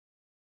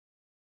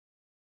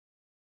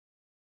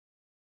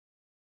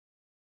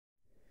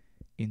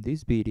In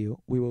this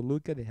video, we will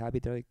look at the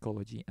habitat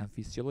ecology and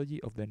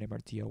physiology of the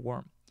Nemertea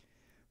worm.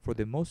 For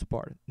the most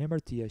part,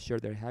 Nemertea share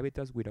their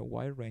habitats with a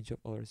wide range of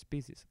other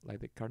species, like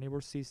the carnivore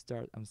sea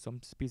star and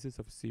some species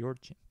of sea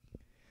urchin.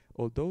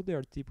 Although they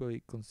are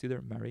typically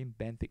considered marine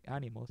benthic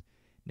animals,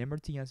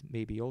 Nemerteans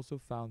may be also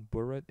found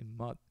buried in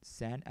mud,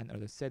 sand, and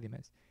other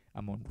sediments,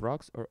 among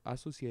rocks or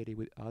associated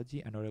with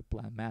algae and other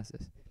plant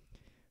masses.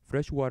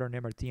 Freshwater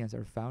Nemerteans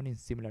are found in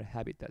similar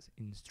habitats,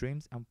 in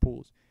streams and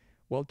pools,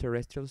 while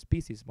terrestrial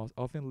species most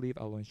often live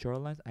along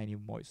shorelines and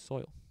in moist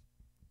soil.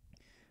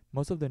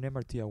 Most of the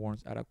Nemertea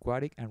worms are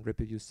aquatic and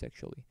reproduce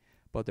sexually,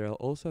 but there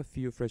are also a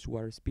few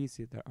freshwater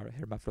species that are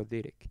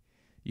hermaphroditic.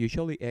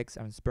 Usually eggs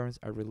and sperms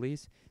are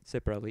released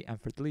separately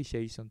and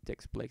fertilization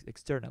takes place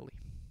externally.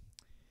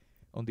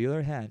 On the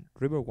other hand,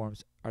 river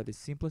worms are the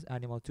simplest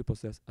animal to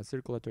possess a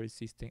circulatory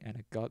system and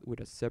a gut with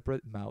a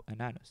separate mouth and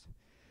anus.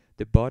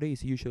 The body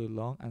is usually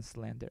long and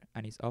slender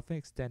and is often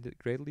extended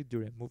greatly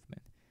during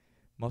movement.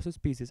 Most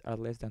species are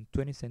less than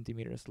 20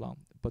 centimeters long,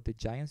 but the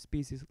giant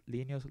species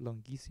Lineus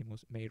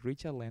longissimus may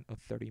reach a length of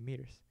 30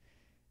 meters.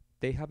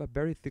 They have a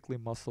very thickly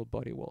muscled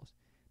body walls.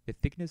 The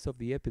thickness of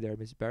the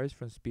epidermis varies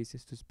from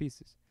species to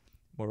species.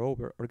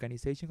 Moreover,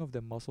 organization of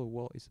the muscle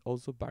wall is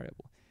also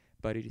variable,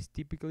 but it is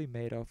typically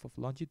made up of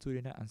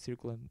longitudinal and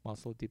circular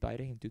muscle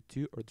divided into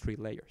 2 or 3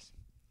 layers.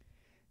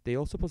 They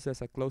also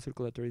possess a closed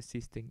circulatory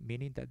system,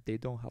 meaning that they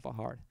don't have a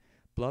heart.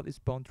 Blood is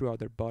pumped throughout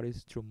their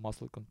bodies through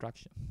muscle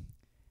contraction.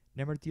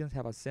 Nemerteans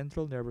have a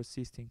central nervous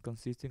system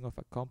consisting of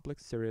a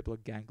complex cerebral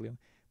ganglion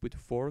with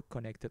 4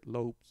 connected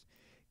lobes,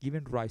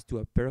 giving rise to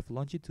a pair of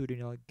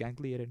longitudinal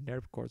gangliated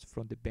nerve cords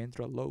from the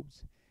ventral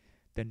lobes.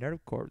 The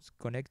nerve cords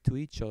connect to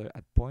each other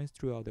at points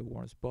throughout the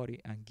worm's body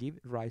and give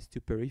rise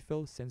to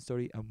peripheral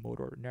sensory and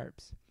motor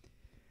nerves.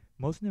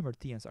 Most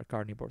Nemerteans are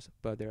carnivores,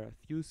 but there are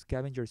a few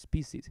scavenger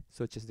species,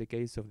 such as the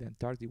case of the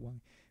Antarctic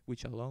one,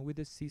 which along with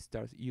the sea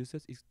stars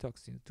uses its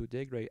toxins to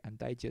degrade and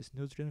digest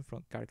nutrients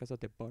from carcass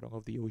at the bottom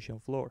of the ocean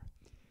floor.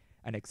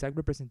 An exact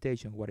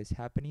representation of what is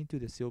happening to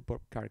the silkworm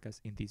carcass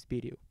in this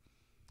video.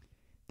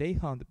 They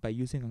hunt by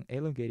using an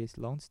elongated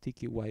long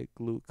sticky white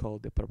glue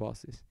called the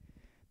proboscis.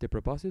 The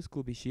proboscis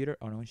could be sheeted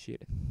or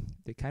unsheeted.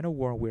 The kind of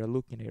worm we are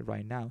looking at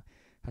right now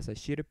has a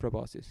sheeted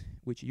proboscis,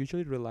 which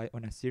usually rely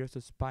on a series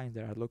of spines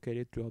that are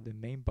located throughout the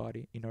main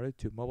body in order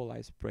to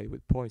mobilize prey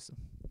with poison.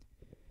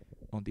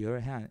 On the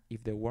other hand,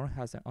 if the worm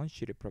has an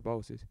unsheeted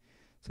proboscis,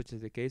 such as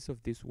the case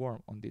of this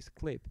worm on this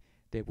clip,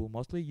 they will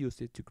mostly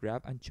use it to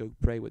grab and choke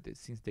prey with it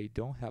since they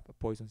don't have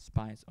poison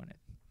spines on it.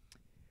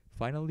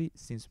 Finally,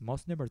 since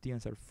most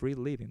Nemerteans are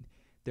free-living,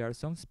 there are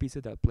some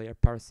species that play a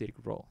parasitic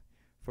role.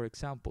 For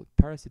example,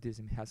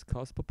 parasitism has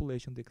caused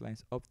population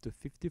declines up to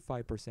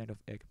 55%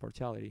 of egg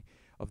mortality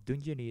of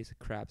Dungeness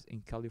crabs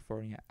in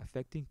California,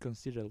 affecting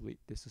considerably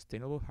the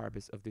sustainable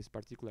harvest of this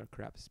particular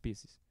crab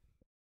species.